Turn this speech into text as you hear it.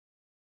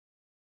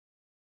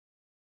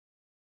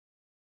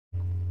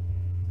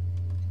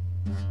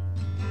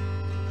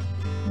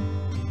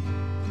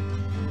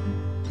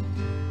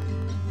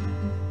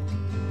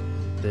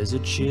There's a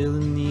chill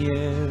in the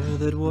air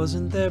that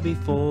wasn't there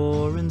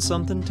before, and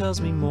something tells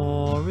me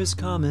more is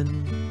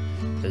coming.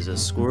 There's a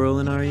squirrel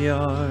in our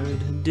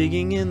yard,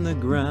 digging in the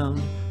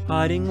ground,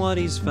 hiding what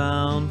he's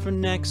found for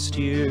next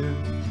year.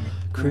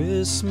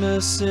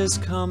 Christmas is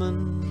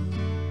coming.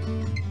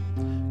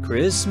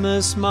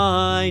 Christmas,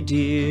 my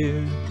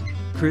dear.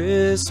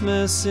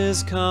 Christmas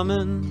is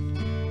coming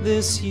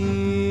this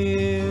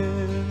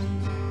year.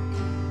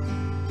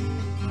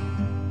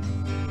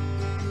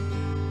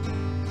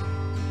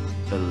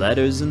 The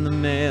letters in the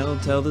mail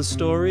tell the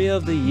story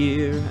of the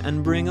year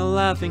and bring a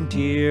laughing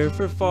tear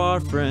for far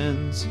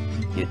friends.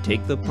 You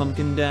take the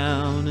pumpkin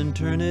down and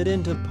turn it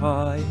into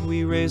pie.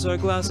 We raise our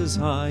glasses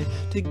high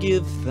to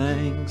give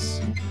thanks.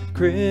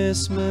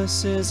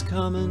 Christmas is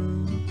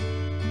coming.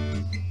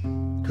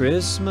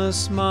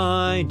 Christmas,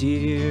 my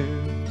dear.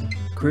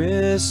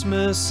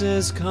 Christmas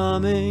is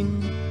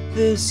coming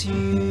this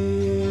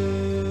year.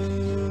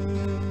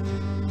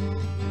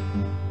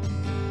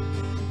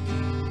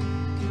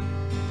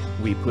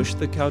 We push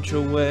the couch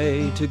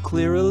away to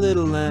clear a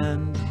little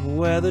land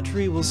where the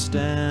tree will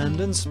stand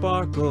and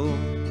sparkle.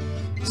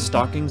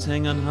 Stockings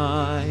hang on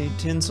high,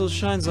 tinsel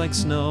shines like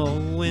snow,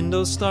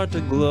 windows start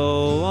to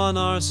glow on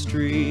our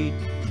street.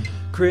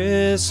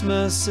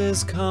 Christmas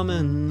is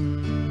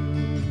coming.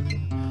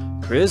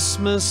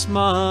 Christmas,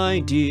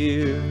 my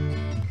dear.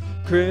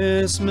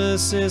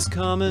 Christmas is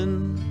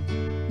coming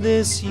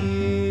this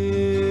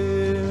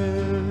year.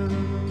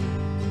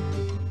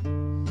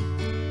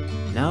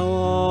 Now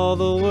all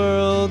the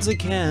world's a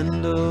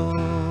candle,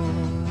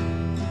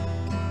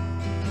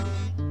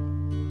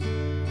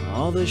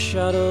 all the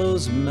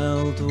shadows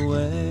melt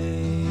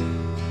away,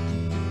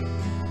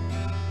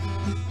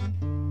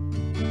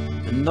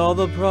 and all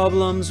the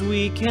problems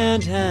we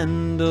can't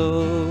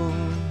handle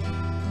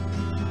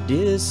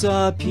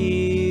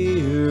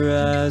disappear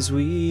as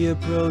we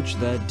approach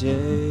that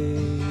day.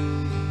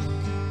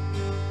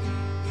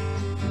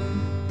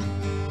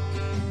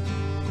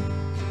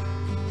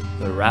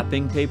 The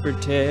wrapping paper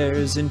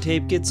tears and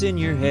tape gets in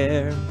your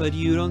hair, but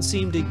you don't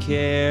seem to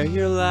care,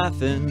 you're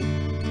laughing.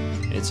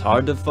 It's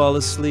hard to fall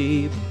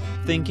asleep,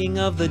 thinking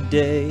of the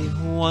day,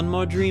 one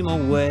more dream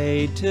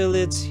away till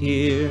it's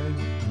here.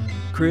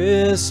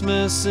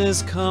 Christmas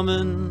is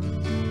coming.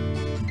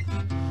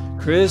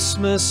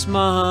 Christmas,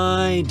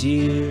 my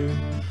dear.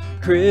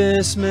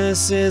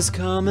 Christmas is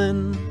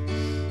coming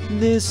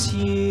this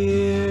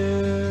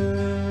year.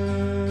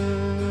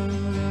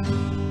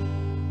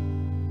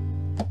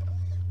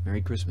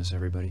 Merry Christmas,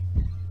 everybody.